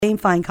Dame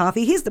Fine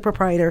Coffee. He's the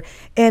proprietor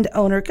and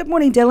owner. Good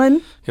morning,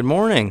 Dylan. Good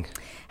morning.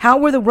 How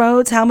were the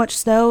roads? How much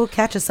snow?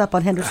 Catch us up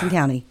on Henderson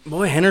County.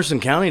 Boy, Henderson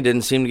County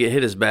didn't seem to get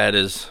hit as bad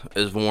as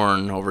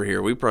Warren over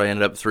here. We probably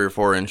ended up 3 or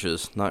 4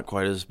 inches. Not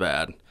quite as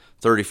bad.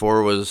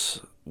 34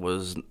 was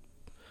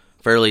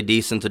fairly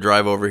decent to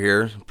drive over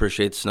here.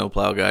 Appreciate the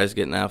snowplow guys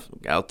getting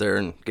out there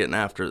and getting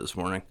after it this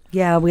morning.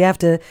 Yeah, we have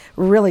to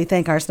really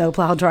thank our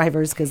snowplow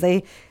drivers because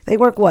they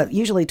work,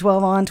 usually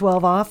 12 on,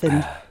 12 off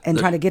and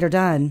try to get her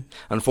done.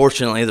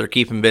 Unfortunately, they're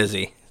keeping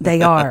busy.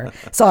 They are.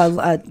 Saw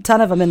a ton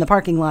of them in the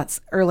parking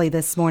lots early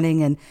this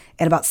morning, and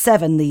about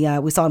 7,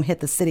 we saw them hit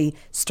the city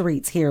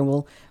streets here.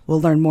 We'll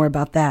learn more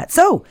about that.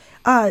 So,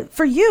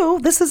 for you,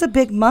 this is a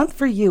big month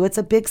for you. It's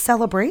a big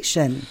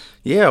celebration.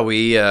 Yeah,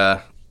 we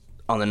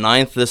on the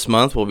 9th this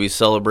month, we'll be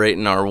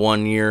celebrating our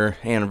 1-year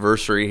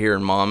anniversary here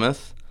in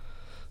Monmouth.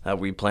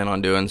 We plan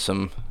on doing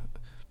some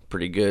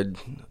pretty good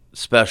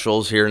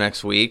specials here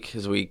next week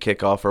as we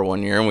kick off our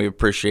 1 year, and we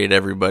appreciate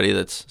everybody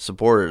that's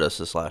supported us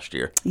this last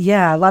year.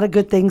 Yeah, a lot of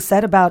good things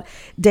said about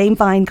Dame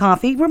Fine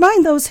Coffee.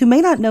 Remind those who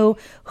may not know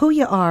who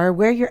you are,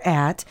 where you're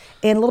at,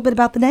 and a little bit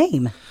about the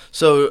name.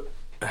 So,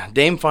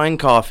 Dame Fine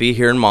Coffee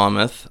here in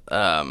Monmouth.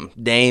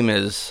 Dame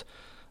is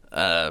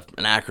an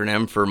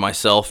acronym for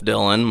myself,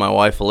 Dylan, my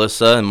wife,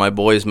 Alyssa, and my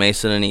boys,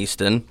 Mason and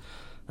Easton.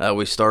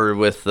 We started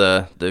with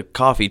the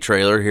coffee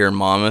trailer here in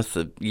Monmouth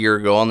a year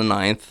ago on the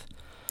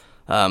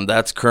 9th.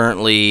 That's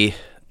currently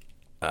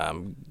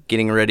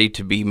getting ready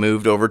to be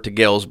moved over to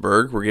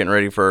Galesburg. We're getting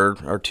ready for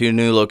our 2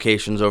 new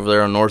locations over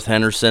there on North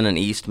Henderson and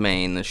East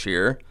Main this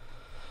year,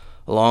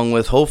 along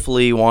with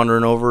hopefully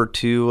wandering over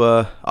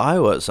to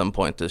Iowa at some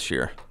point this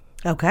year.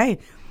 Okay.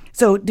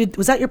 So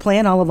was that your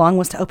plan all along,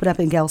 was to open up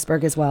in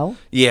Galesburg as well?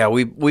 Yeah,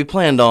 we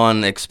planned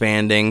on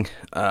expanding.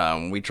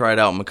 We tried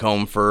out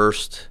Macomb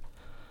first.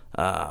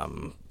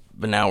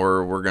 But now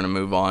we're going to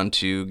move on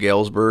to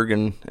Galesburg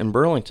and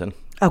Burlington.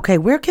 Okay,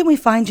 where can we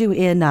find you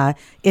in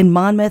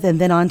Monmouth and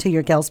then on to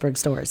your Galesburg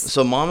stores?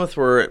 So Monmouth,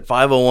 we're at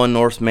 501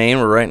 North Main.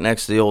 We're right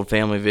next to the old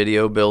Family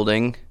Video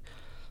building.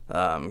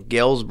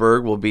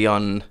 Galesburg will be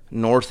on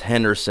North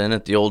Henderson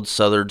at the old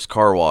Southard's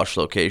Car Wash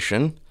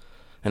location.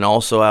 And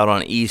also out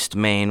on East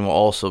Main will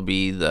also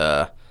be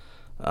the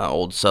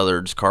old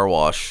Southard's Car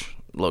Wash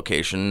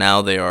location.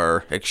 Now they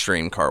are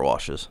Extreme Car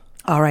Washes.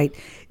 All right.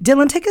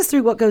 Dylan, take us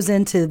through what goes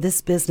into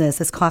this business,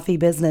 this coffee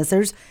business.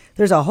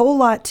 There's a whole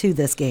lot to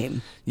this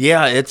game.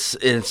 Yeah,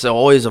 it's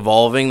always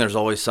evolving. There's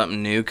always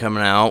something new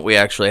coming out. We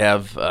actually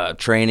have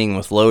training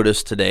with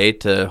Lotus today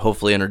to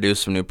hopefully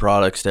introduce some new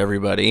products to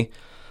everybody.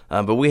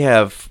 But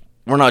we're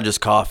not just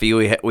coffee.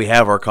 We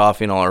have our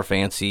coffee and all our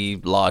fancy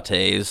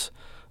lattes.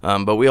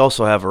 But we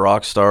also have a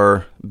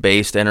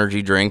Rockstar-based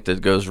energy drink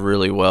that goes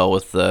really well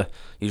with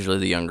usually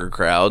the younger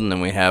crowd. And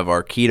then we have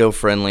our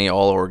keto-friendly,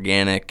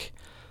 all-organic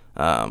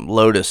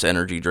Lotus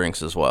energy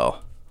drinks as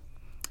well.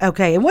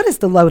 Okay, and what is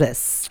the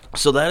Lotus?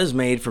 So that is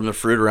made from the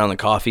fruit around the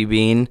coffee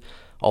bean,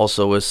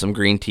 also with some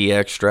green tea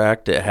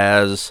extract.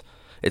 It's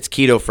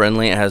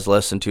keto-friendly. It has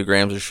less than 2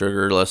 grams of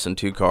sugar, less than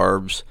 2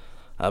 carbs,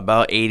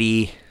 about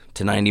 80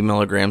 to 90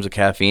 milligrams of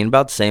caffeine,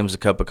 about the same as a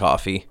cup of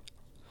coffee.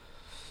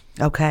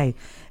 Okay.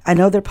 I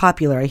know they're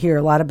popular. I hear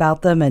a lot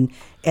about them, and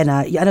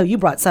I know you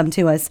brought some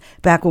to us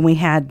back when we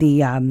had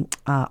the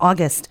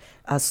August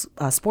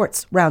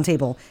sports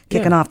roundtable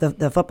kicking off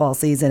the football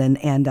season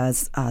and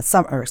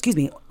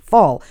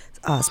fall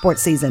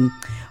sports season.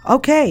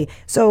 Okay,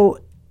 so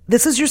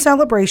this is your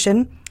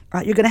celebration.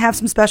 You're going to have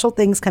some special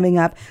things coming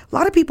up. A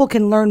lot of people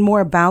can learn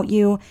more about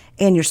you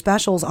and your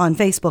specials on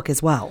Facebook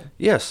as well.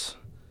 Yes.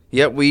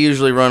 Yep, we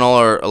usually run a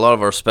lot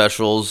of our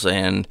specials,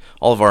 and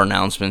all of our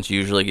announcements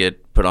usually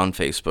get put on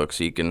Facebook,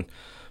 so you can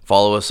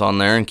follow us on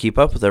there and keep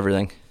up with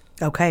everything.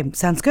 Okay,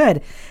 sounds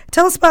good.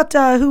 Tell us about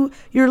who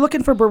you're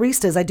looking for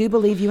baristas. I do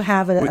believe you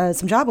have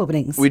some job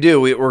openings. We do.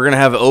 We're going to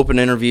have open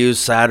interviews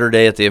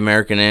Saturday at the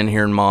American Inn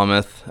here in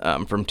Monmouth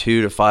from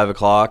 2 to 5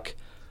 o'clock.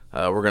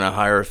 We're going to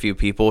hire a few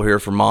people here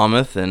for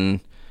Monmouth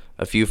and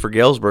a few for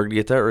Galesburg to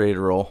get that ready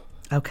to roll.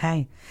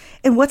 Okay.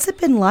 And what's it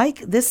been like?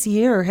 This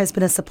year has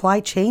been a supply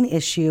chain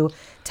issue.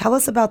 Tell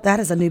us about that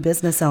as a new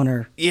business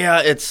owner.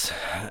 Yeah,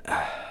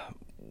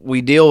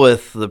 we deal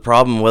with the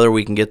problem whether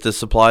we can get the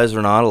supplies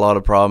or not. A lot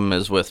of problem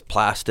is with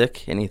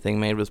plastic, anything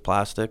made with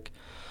plastic.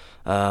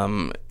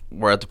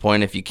 We're at the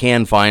point if you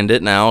can find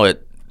it now,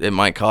 it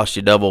might cost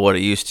you double what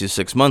it used to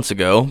 6 months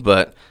ago,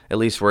 but at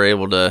least we're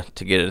able to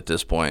get it at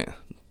this point.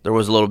 There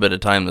was a little bit of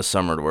time this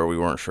summer to where we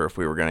weren't sure if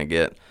we were going to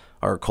get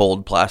our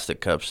cold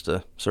plastic cups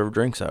to serve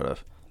drinks out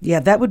of. Yeah,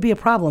 that would be a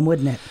problem,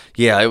 wouldn't it?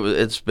 Yeah,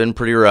 it's been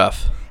pretty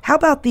rough. How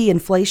about the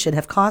inflation?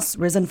 Have costs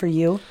risen for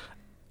you?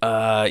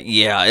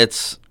 Yeah,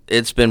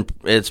 it's been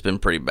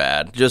pretty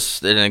bad.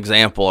 Just an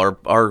example,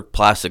 our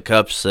plastic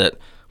cups that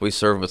we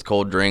serve with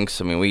cold drinks,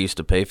 I mean, we used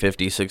to pay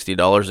 $50,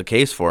 $60 a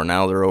case for.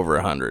 Now they're over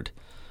 $100.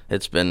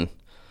 It's been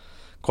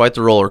quite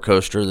the roller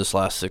coaster this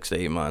last 6 to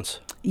 8 months.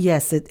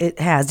 Yes, it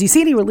has. Do you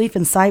see any relief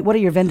in sight? What are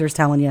your vendors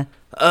telling you?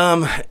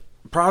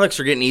 Products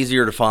are getting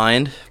easier to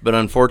find, but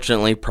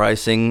unfortunately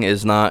pricing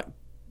is not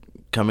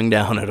coming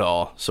down at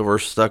all. So we're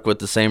stuck with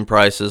the same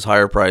prices,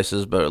 higher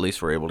prices, but at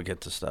least we're able to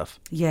get the stuff.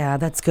 Yeah,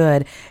 that's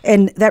good.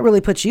 And that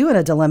really puts you in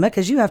a dilemma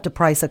because you have to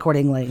price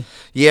accordingly.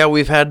 Yeah,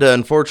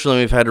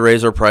 unfortunately, we've had to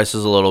raise our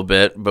prices a little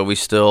bit, but we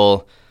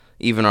still,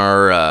 even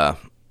our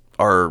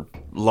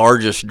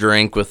largest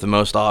drink with the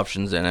most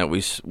options in it,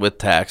 with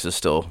tax is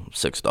still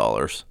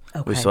 $6.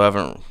 Okay. We still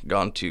haven't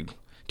gone too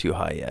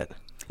high yet.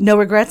 No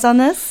regrets on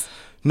this?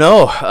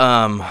 No,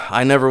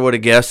 I never would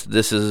have guessed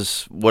this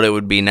is what it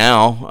would be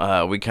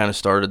now. We kind of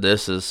started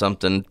this as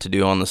something to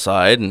do on the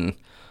side, and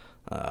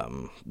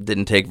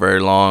didn't take very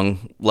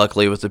long,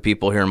 luckily, with the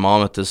people here in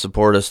Monmouth to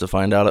support us to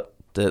find out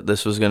that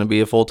this was going to be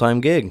a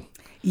full-time gig.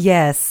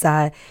 Yes,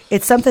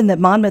 it's something that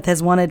Monmouth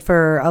has wanted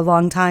for a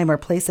long time, or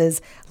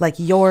places like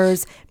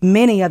yours,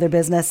 many other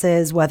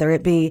businesses, whether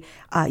it be,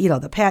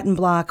 the Patton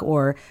Block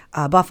or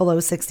Buffalo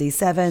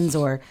 67s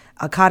or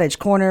a Cottage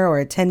Corner or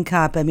a Tin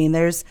Cup. I mean,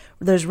 there's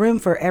room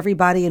for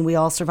everybody, and we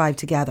all survive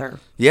together.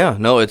 Yeah,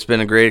 no, it's been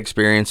a great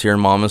experience here in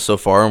Monmouth so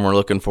far, and we're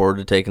looking forward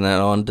to taking that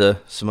on to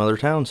some other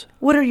towns.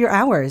 What are your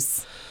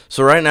hours?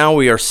 So right now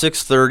we are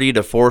 6:30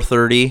 to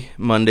 4:30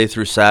 Monday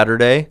through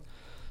Saturday.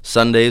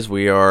 Sundays,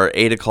 we are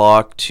 8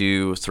 o'clock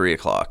to 3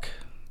 o'clock.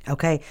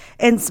 Okay.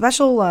 And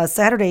special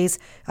Saturdays,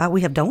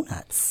 we have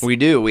donuts. We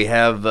do. We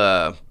have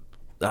the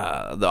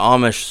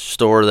Amish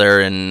store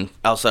there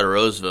outside of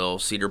Roseville,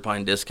 Cedar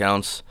Pine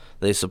Discounts.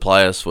 They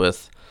supply us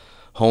with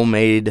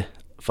homemade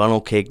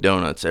funnel cake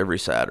donuts every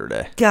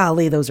Saturday.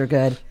 Golly, those are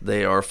good.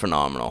 They are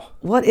phenomenal.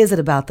 What is it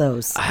about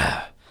those?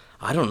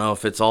 I don't know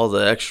if it's all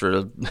the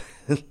extra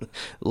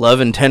love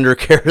and tender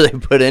care they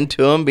put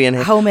into them, being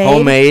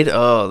homemade.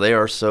 Oh, they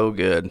are so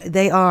good.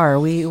 They are.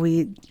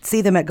 We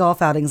see them at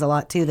golf outings a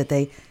lot too, that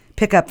they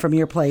pick up from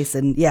your place,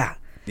 and yeah,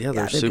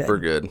 they're super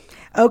good.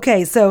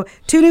 Okay, so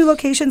 2 new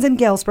locations in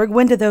Galesburg.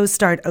 When do those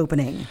start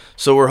opening?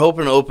 So we're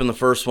hoping to open the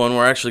first one.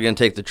 We're actually going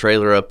to take the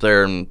trailer up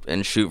there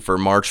and shoot for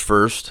March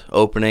 1st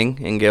opening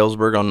in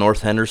Galesburg on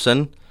North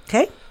Henderson.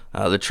 Okay.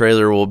 The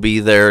trailer will be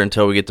there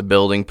until we get the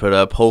building put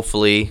up.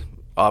 Hopefully,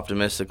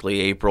 optimistically,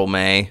 April,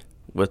 May.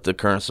 With the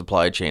current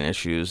supply chain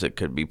issues, it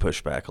could be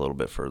pushed back a little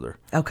bit further.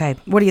 Okay.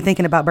 What are you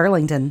thinking about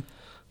Burlington?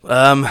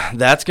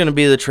 That's going to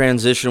be the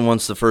transition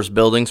once the first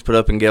building's put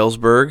up in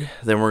Galesburg.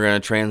 Then we're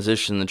going to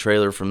transition the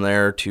trailer from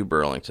there to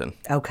Burlington.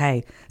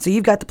 Okay. So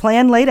you've got the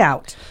plan laid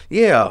out.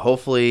 Yeah,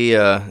 hopefully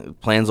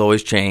plans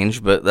always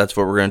change, but that's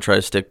what we're going to try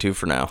to stick to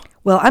for now.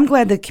 Well, I'm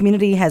glad the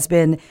community has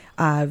been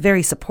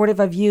very supportive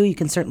of you. You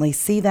can certainly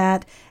see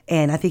that,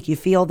 and I think you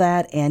feel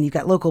that. And you've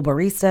got local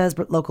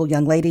baristas, local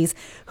young ladies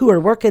who are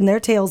working their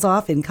tails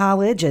off in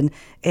college, and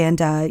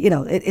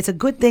it's a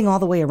good thing all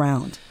the way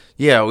around.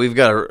 Yeah, we've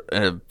got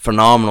a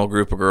phenomenal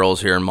group of girls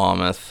here in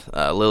Monmouth.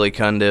 Lily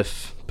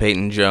Cundiff,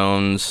 Peyton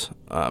Jones,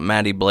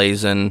 Maddie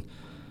Blazin.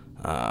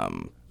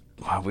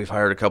 We've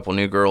hired a couple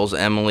new girls.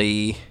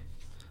 Emily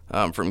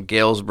from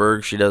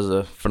Galesburg, she does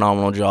a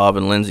phenomenal job,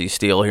 and Lindsay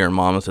Steele here in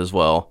Monmouth as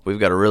well. We've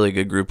got a really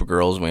good group of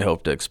girls, and we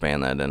hope to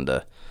expand that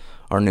into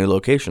our new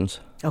locations.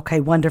 Okay,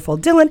 wonderful.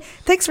 Dylan,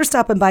 thanks for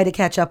stopping by to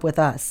catch up with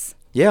us.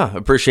 Yeah,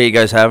 appreciate you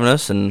guys having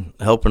us and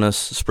helping us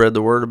spread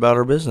the word about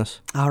our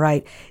business. All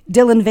right.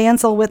 Dylan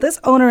Vansel with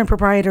us, owner and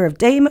proprietor of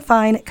Dame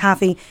Fine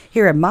Coffee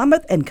here in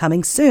Monmouth, and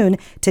coming soon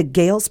to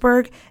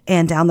Galesburg.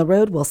 And down the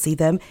road, we'll see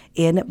them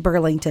in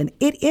Burlington.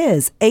 It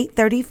is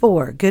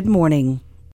 8:34. Good morning.